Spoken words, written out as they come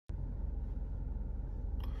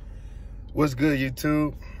What's good,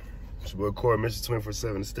 YouTube? It's your boy Corey, Mr.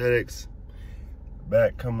 24/7 Aesthetics.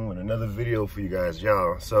 Back coming with another video for you guys,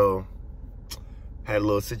 y'all. So, had a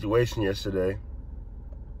little situation yesterday.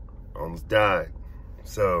 Almost died.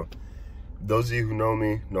 So, those of you who know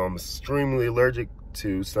me know I'm extremely allergic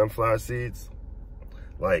to sunflower seeds.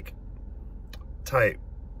 Like, take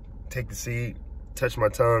the seed, touch my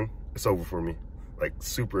tongue, it's over for me. Like,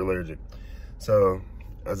 super allergic. So,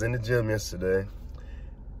 I was in the gym yesterday.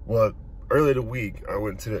 Well, earlier the week, I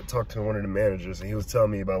went to talk to one of the managers, and he was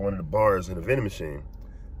telling me about one of the bars in the vending machine.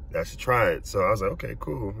 I should try it. So I was like, okay,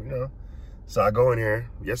 cool, you know. So I go in here.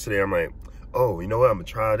 Yesterday, I'm like, oh, you know what? I'm going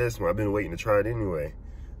to try this one. I've been waiting to try it anyway.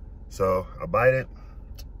 So I bite it.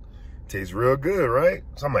 Tastes real good, right?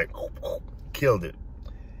 So I'm like, killed it.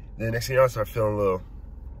 Then next thing you know, I start feeling a little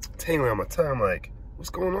tingling on my tongue. I'm like, what's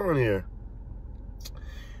going on here?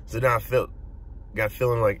 So then I got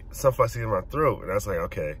feeling like sunflower seeds in my throat. And I was like,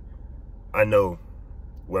 okay, I know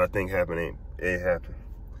what I think happened ain't happened.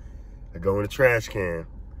 I go in the trash can,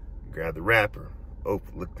 grab the wrapper,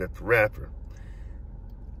 looked at the wrapper.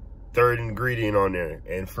 Third ingredient on there.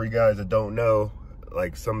 And for you guys that don't know,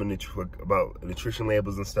 like some of about nutrition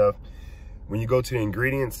labels and stuff, when you go to the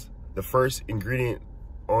ingredients, the first ingredient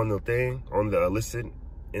on the thing, on the listed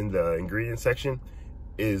in the ingredient section,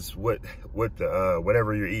 is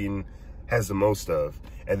whatever you're eating has the most of.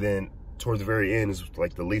 And then towards the very end is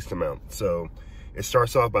like the least amount. So it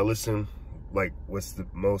starts off by listing like which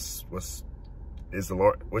has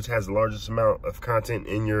the largest amount of content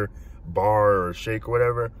in your bar or shake or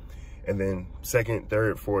whatever, and then second,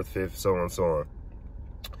 third, fourth, fifth, so on and so on.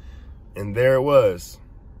 And there it was,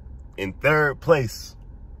 in third place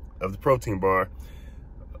of the protein bar,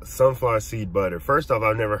 sunflower seed butter. First off,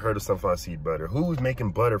 I've never heard of sunflower seed butter. Who's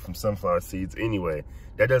making butter from sunflower seeds anyway?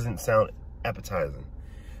 That doesn't sound appetizing.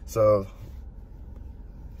 So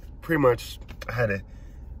pretty much I had to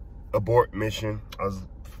abort mission. I was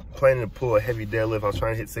planning to pull a heavy deadlift. I was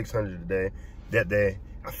trying to hit 600 that day.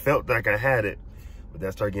 I felt like I had it, but then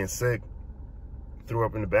I started getting sick, threw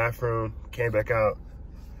up in the bathroom, came back out,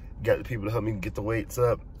 got the people to help me get the weights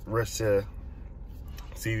up, rushed to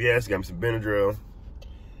CVS, got me some Benadryl,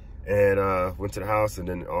 and went to the house, and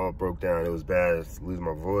then it all broke down. It was bad. I was losing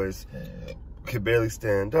my voice. Could barely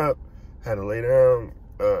stand up. Had to lay down.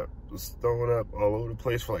 Was throwing up all over the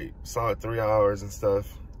place for like solid 3 hours and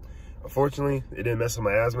stuff. Unfortunately, it didn't mess with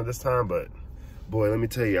my asthma this time, but boy, let me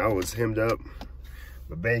tell you, I was hemmed up.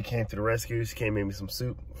 But Bae came to the rescue. She came, made me some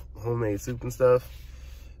soup, homemade soup and stuff.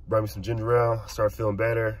 Brought me some ginger ale. Started feeling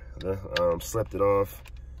better. Slept it off.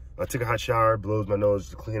 I took a hot shower, blows my nose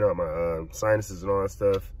to clean out my sinuses and all that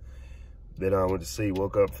stuff. Then I went to sleep,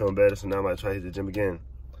 woke up feeling better, so now I'm gonna try to hit the gym again.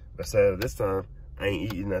 But I said this time, I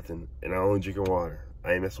ain't eating nothing, and I only drinking water.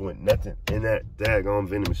 I ain't messing with nothing in that daggone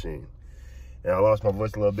vending machine. And I lost my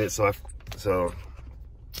voice a little bit, so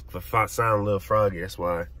if I sound a little froggy, that's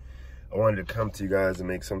why I wanted to come to you guys and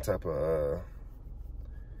make some type of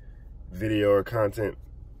video or content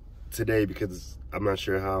today, because I'm not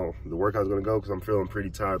sure how the workout's gonna go, because I'm feeling pretty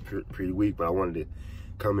tired, pretty weak, but I wanted to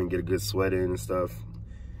come and get a good sweat in and stuff.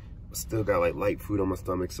 Still got like light food on my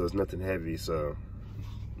stomach, so it's nothing heavy, so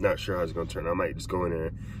not sure how it's gonna turn. I might just go in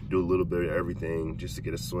there, do a little bit of everything just to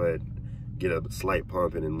get a sweat, get a slight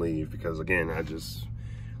pump, and then leave, because again,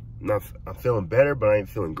 I'm feeling better, but I ain't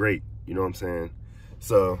feeling great, you know what I'm saying?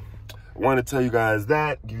 So I wanted to tell you guys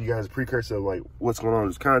that, give you guys a precursor of like what's going on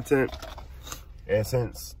with this content. And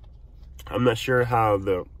since I'm not sure how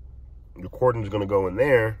the recording is gonna go in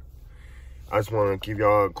there, I just want to give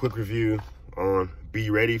y'all a quick review on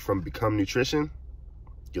Beready from Become Nutrition.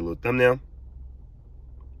 Get a little thumbnail.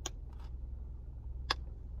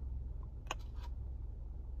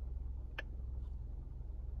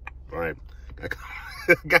 All right,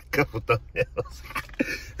 got a couple thumbnails.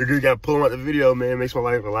 You got to pull them out the video, man. It makes my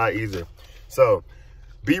life a lot easier. So,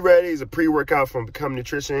 Beready is a pre-workout from Become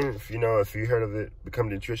Nutrition. If you heard of it, Become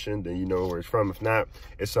Nutrition, then you know where it's from. If not,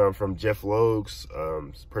 it's from Jeff Logues,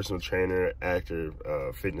 personal trainer, actor,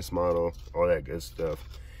 fitness model, all that good stuff.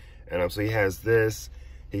 And so he has this.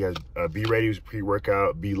 He has Beready, was a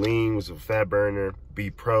pre-workout. Be Lean was a fat burner.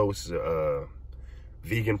 Be Pro, which is a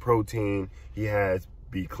vegan protein. He has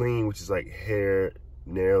Be Clean, which is like hair,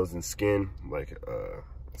 nails, and skin, like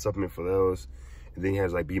supplement for those. And then he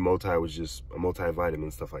has like Be Multi, which is just a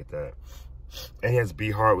multivitamin, stuff like that. And he has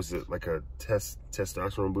Be Heart, which is like a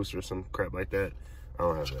testosterone booster or some crap like that. I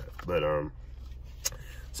don't have that. But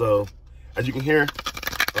so as you can hear,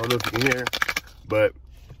 I don't know if you can hear, but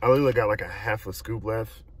I literally got like a half a scoop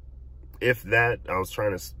left. If that, I was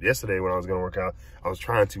trying to, yesterday when I was gonna work out, I was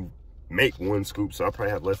trying to make 1 scoop, so I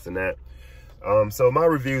probably have less than that. So my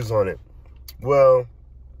reviews on it. Well,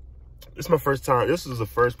 this is my first time. This was the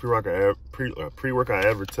first pre-workout I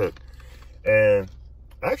ever took, and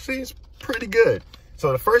actually it's pretty good.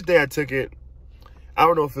 So the first day I took it, I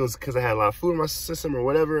don't know if it was because I had a lot of food in my system or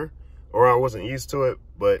whatever, or I wasn't used to it,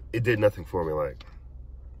 but it did nothing for me, like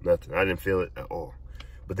nothing. I didn't feel it at all.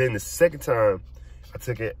 But then the second time I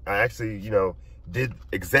took it, I actually, you know, did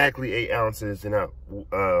exactly 8 ounces, and I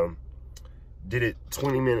did it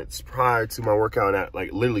 20 minutes prior to my workout. At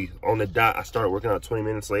like literally on the dot, I started working out 20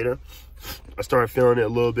 minutes later. I started feeling it a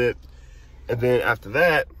little bit, and then after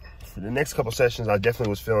that, for the next couple sessions, I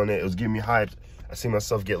definitely was feeling it. It was getting me hyped. I see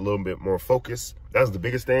myself get a little bit more focused. That was the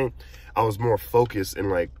biggest thing. I was more focused and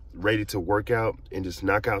like ready to work out and just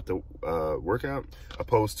knock out the workout,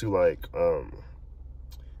 opposed to like a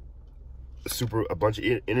bunch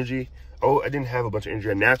of energy. Oh, I didn't have a bunch of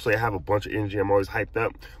energy. Naturally, I have a bunch of energy. I'm always hyped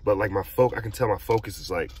up, but like I can tell my focus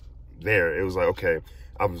is like there. It was like, okay,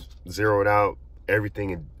 I was zeroed out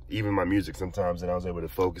everything, and even my music sometimes, and I was able to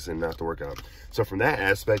focus and not to work out. So from that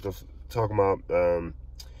aspect of talking about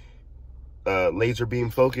laser beam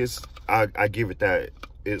focus, I give it that.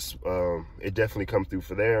 It definitely comes through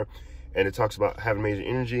for there. And it talks about having major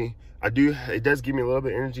energy. It does give me a little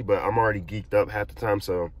bit of energy, but I'm already geeked up half the time,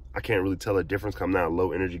 so I can't really tell a difference because I'm not a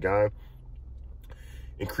low energy guy.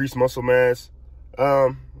 Increased muscle mass,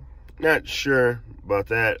 not sure about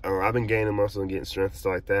that. I've been gaining muscle and getting strength and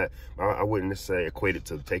stuff like that. I wouldn't necessarily equate it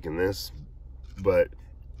to taking this, but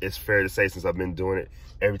it's fair to say since I've been doing it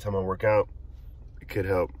every time I work out, it could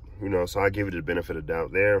help, you know, so I give it the benefit of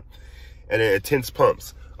doubt there. And then intense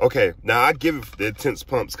pumps. Okay, now I give it the intense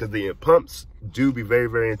pumps because the pumps do be very,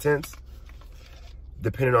 very intense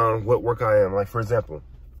depending on what work I am. Like, for example,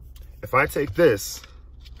 if I take this,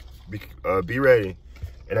 Beready,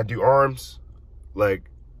 and I do arms, like,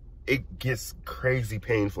 it gets crazy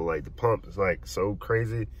painful. Like, the pump is, like, so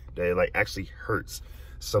crazy that it, like, actually hurts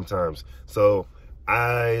sometimes. So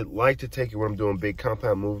I like to take it when I'm doing big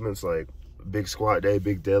compound movements, like big squat day,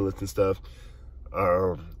 big deadlift and stuff,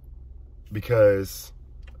 because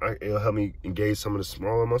it'll help me engage some of the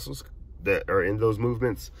smaller muscles that are in those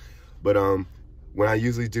movements. But when I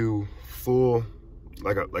usually do full,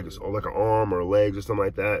 like an arm or legs or something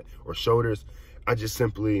like that, or shoulders, I just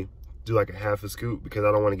simply do like a half a scoop because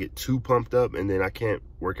I don't want to get too pumped up and then I can't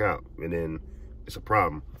work out and then it's a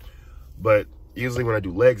problem. But usually when I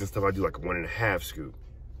do legs and stuff, I do like a 1.5 scoop.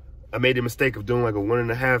 I made the mistake of doing like a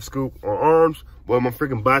 1.5 scoop on arms. Well, my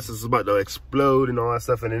freaking biceps is about to explode and all that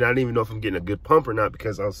stuff, and then I didn't even know if I'm getting a good pump or not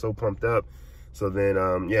because I was so pumped up. So then,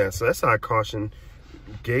 yeah, so that's how I caution.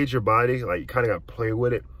 Gauge your body, like you kind of got to play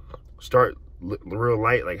with it. Start real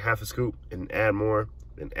light, like half a scoop, and add more,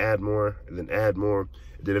 then add more, and then add more.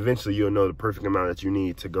 And then eventually you'll know the perfect amount that you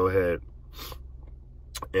need to go ahead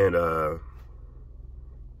and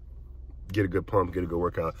get a good pump, get a good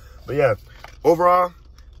workout. But yeah, overall,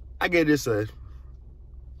 I gave this a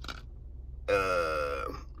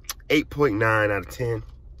 8.9 out of 10.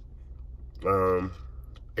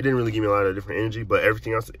 It didn't really give me a lot of different energy, but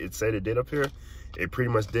everything else it said it did up here, it pretty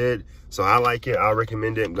much did. So I like it. I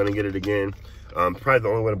recommend it. I'm gonna get it again. Probably the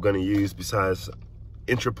only one I'm gonna use besides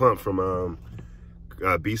Intra Pump from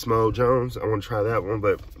Beast Mode Jones. I want to try that one,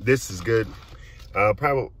 but this is good.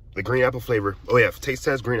 Probably the green apple flavor. Oh yeah, taste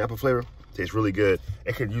test, green apple flavor. Tastes really good.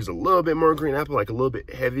 It could use a little bit more green apple, like a little bit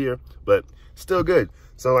heavier, but still good.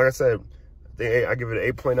 So like I said, I give it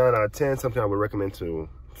an 8.9 out of 10, something I would recommend to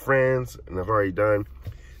friends, and I've already done.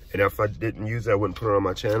 And if I didn't use it, I wouldn't put it on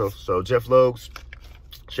my channel. So Jeff Logs,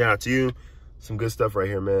 shout out to you. Some good stuff right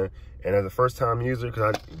here, man. And as a first-time user,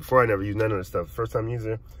 because before I never used none of this stuff, first-time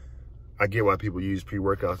user, I get why people use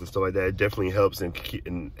pre-workouts and stuff like that. It definitely helps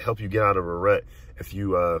and help you get out of a rut if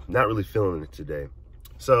you not really feeling it today.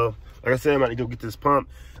 So, like I said, I'm about to go get this pump.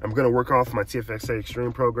 I'm gonna work off my TFSA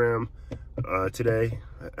Extreme program today.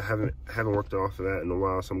 I haven't worked off of that in a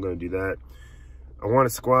while, so I'm gonna do that. I want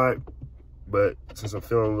to squat, but since I'm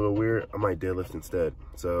feeling a little weird, I might deadlift instead.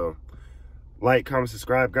 So, like, comment,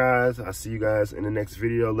 subscribe, guys. I'll see you guys in the next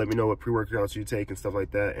video. Let me know what pre-workouts you take and stuff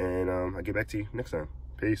like that, and I'll get back to you next time.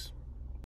 Peace.